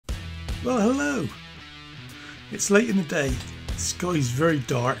Well, hello! It's late in the day, the sky's very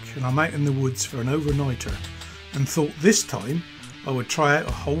dark and I'm out in the woods for an overnighter and thought this time I would try out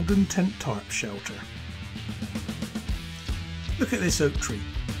a Holden tent tarp shelter. Look at this oak tree.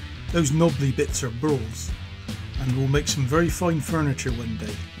 Those knobbly bits are brawls and will make some very fine furniture one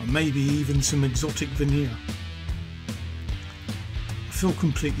day, or maybe even some exotic veneer. I feel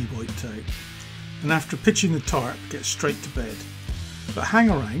completely wiped out and after pitching the tarp get straight to bed. But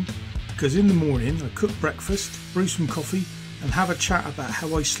hang around, because in the morning I cook breakfast, brew some coffee and have a chat about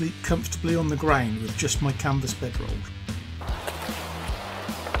how I sleep comfortably on the ground with just my canvas bedroll.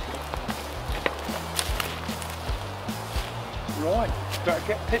 Right, better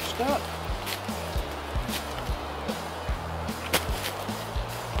get pitched up.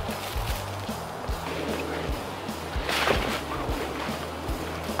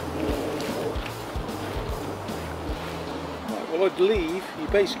 Right, well, I believe you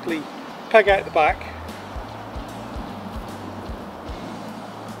basically peg out the back,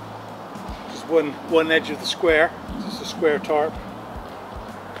 just one edge of the square. This is a square tarp,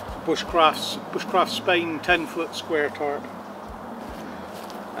 Bushcraft Spain 10-foot square tarp.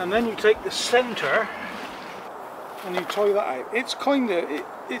 And then you take the centre and you tie that out. It's kind of,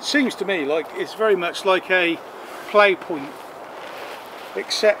 it seems to me like it's very much like a plough point,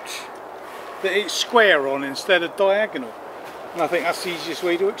 except that it's square on instead of diagonal. And I think that's the easiest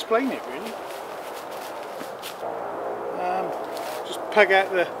way to explain it, really. Just peg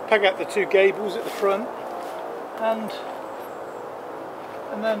out the two gables at the front, and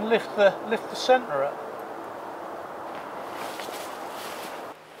then lift the centre up.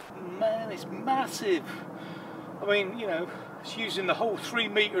 Man, it's massive. I mean, you know, it's using the whole 3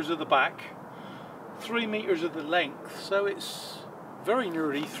 metres of the back, 3 metres of the length, so it's very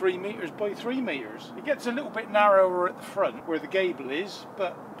nearly 3 metres by 3 metres. It gets a little bit narrower at the front where the gable is,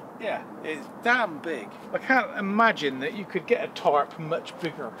 but yeah, it's damn big. I can't imagine that you could get a tarp much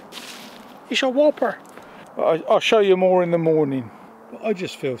bigger. It's a whopper. I'll show you more in the morning. But I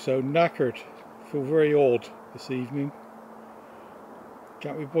just feel so knackered. I feel very odd this evening.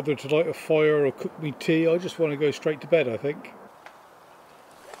 Can't be bothered to light a fire or cook me tea. I just want to go straight to bed, I think.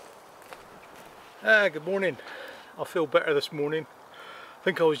 Good morning. I feel better this morning. I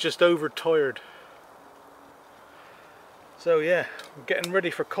think I was just overtired. So yeah, we're getting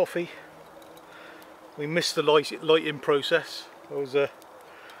ready for coffee. We missed the lighting process. I was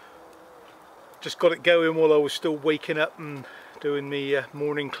just got it going while I was still waking up and doing the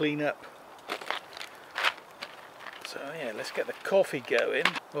morning clean up. So yeah, let's get the coffee going.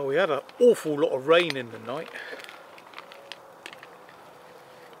 Well, we had an awful lot of rain in the night.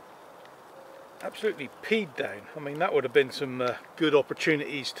 Absolutely peed down. I mean, that would have been some good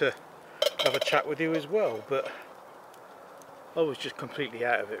opportunities to have a chat with you as well, but I was just completely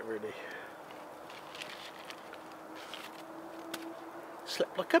out of it, really.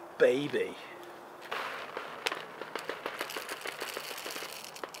 Slept like a baby.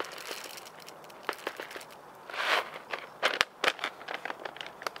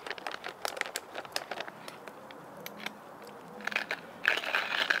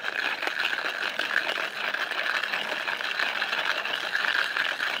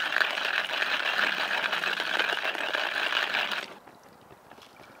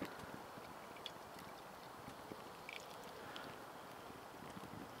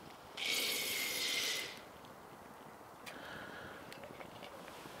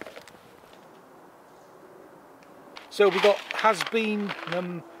 So we got Has Been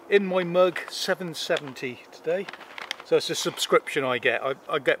in my mug 770 today. So it's a subscription I get.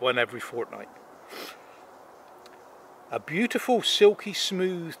 I get one every fortnight. A beautiful, silky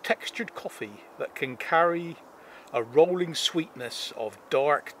smooth, textured coffee that can carry a rolling sweetness of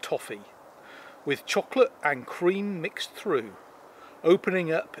dark toffee with chocolate and cream mixed through,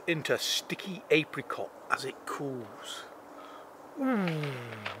 opening up into sticky apricot as it cools.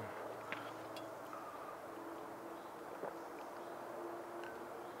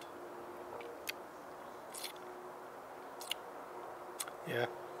 Yeah,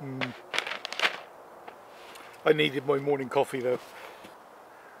 I needed my morning coffee though.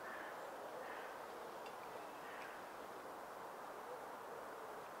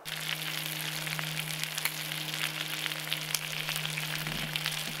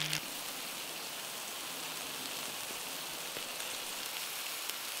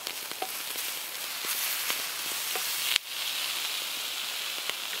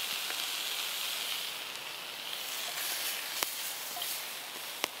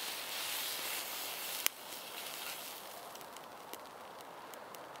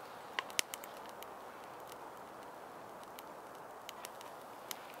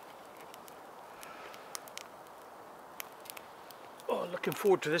 Looking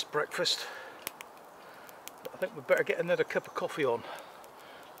forward to this breakfast. I think we better get another cup of coffee on,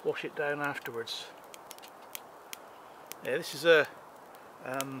 wash it down afterwards. Yeah, this is a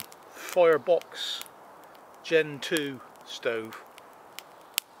Firebox Gen 2 stove.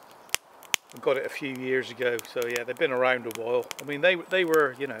 I got it a few years ago, so yeah, they've been around a while. I mean, they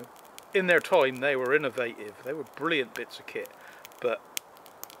were, you know, in their time they were innovative. They were brilliant bits of kit, but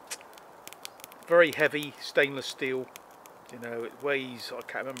very heavy stainless steel. You know, it weighs, I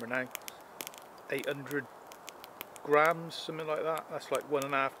can't remember now, 800 grams, something like that. That's like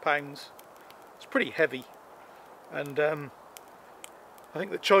 1.5 pounds. It's pretty heavy, and I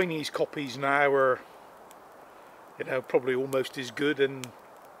think the Chinese copies now are, you know, probably almost as good and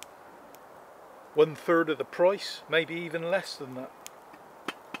 1/3 of the price, maybe even less than that.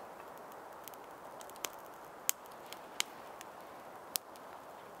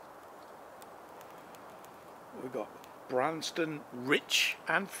 We've got Branston Rich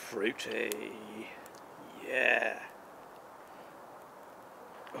and Fruity. Yeah.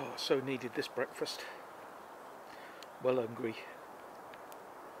 Oh, so needed this breakfast. Well hungry.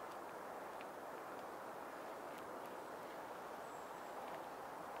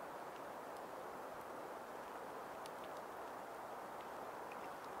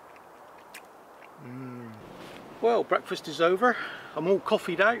 Well, breakfast is over. I'm all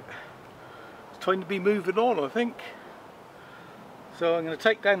coffeeed out. It's time to be moving on, I think. So I'm going to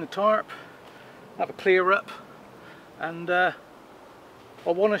take down the tarp, have a clear up, and I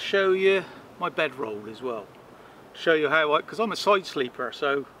want to show you my bedroll as well. Show you how because I'm a side sleeper,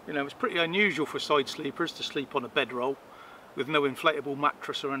 so you know it's pretty unusual for side sleepers to sleep on a bedroll with no inflatable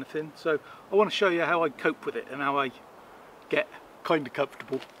mattress or anything. So I want to show you how I cope with it and how I get kind of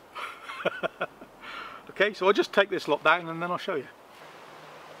comfortable. Okay, so I'll just take this lot down and then I'll show you.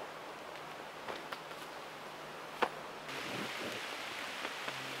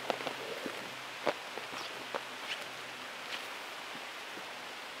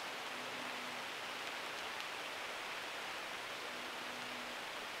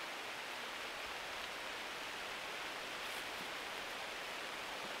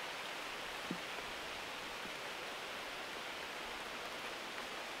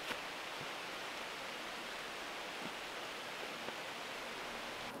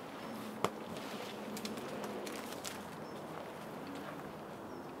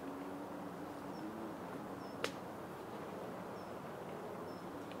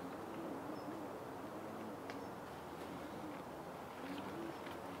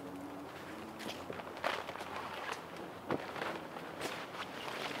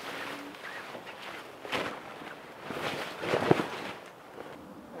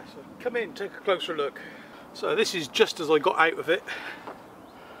 Come in, take a closer look. So this is just as I got out of it.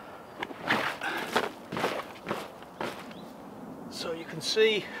 So you can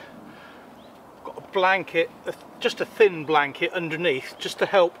see I've got a blanket, just a thin blanket underneath, just to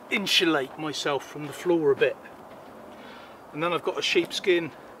help insulate myself from the floor a bit. And then I've got a sheepskin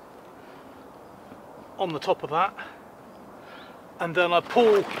on the top of that. And then I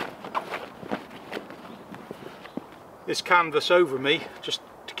pull this canvas over me, just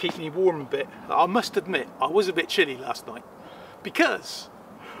to keep me warm a bit. I must admit, I was a bit chilly last night, because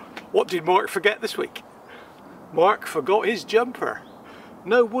what did Mark forget this week? Mark forgot his jumper.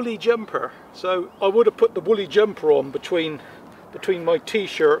 No woolly jumper, so I would have put the woolly jumper on between my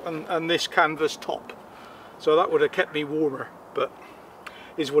t-shirt and this canvas top, so that would have kept me warmer, but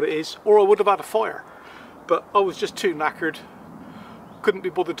is what it is. Or I would have had a fire, but I was just too knackered, couldn't be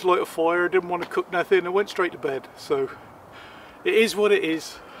bothered to light a fire, didn't want to cook nothing, I went straight to bed. So it is what it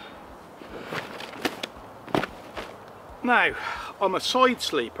is. Now, I'm a side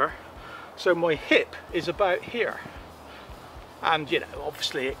sleeper, so my hip is about here. And you know,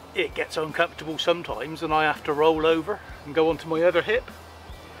 obviously it gets uncomfortable sometimes and I have to roll over and go onto my other hip.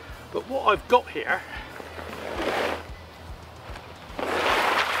 But what I've got here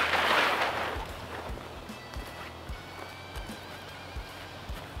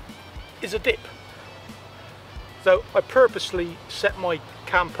is a dip. So I purposely set my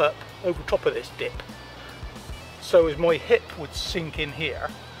camp up over top of this dip, so as my hip would sink in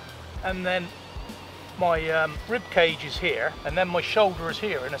here, and then my rib cage is here, and then my shoulder is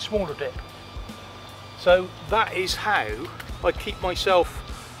here in a smaller dip. So that is how I keep myself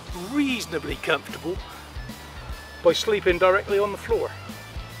reasonably comfortable, by sleeping directly on the floor.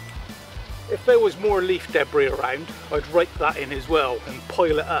 If there was more leaf debris around, I'd rake that in as well and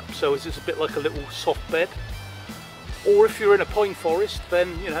pile it up so it's a bit like a little soft bed. Or if you're in a pine forest,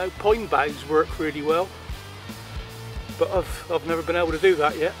 then you know, pine boughs work really well. But I've never been able to do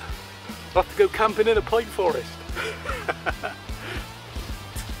that yet. I'll have to go camping in a pine forest.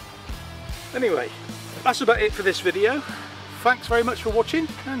 Anyway, that's about it for this video. Thanks very much for watching,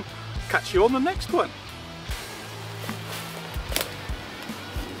 and catch you on the next one.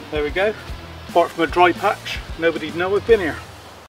 There we go. Apart from a dry patch, nobody'd know I've been here.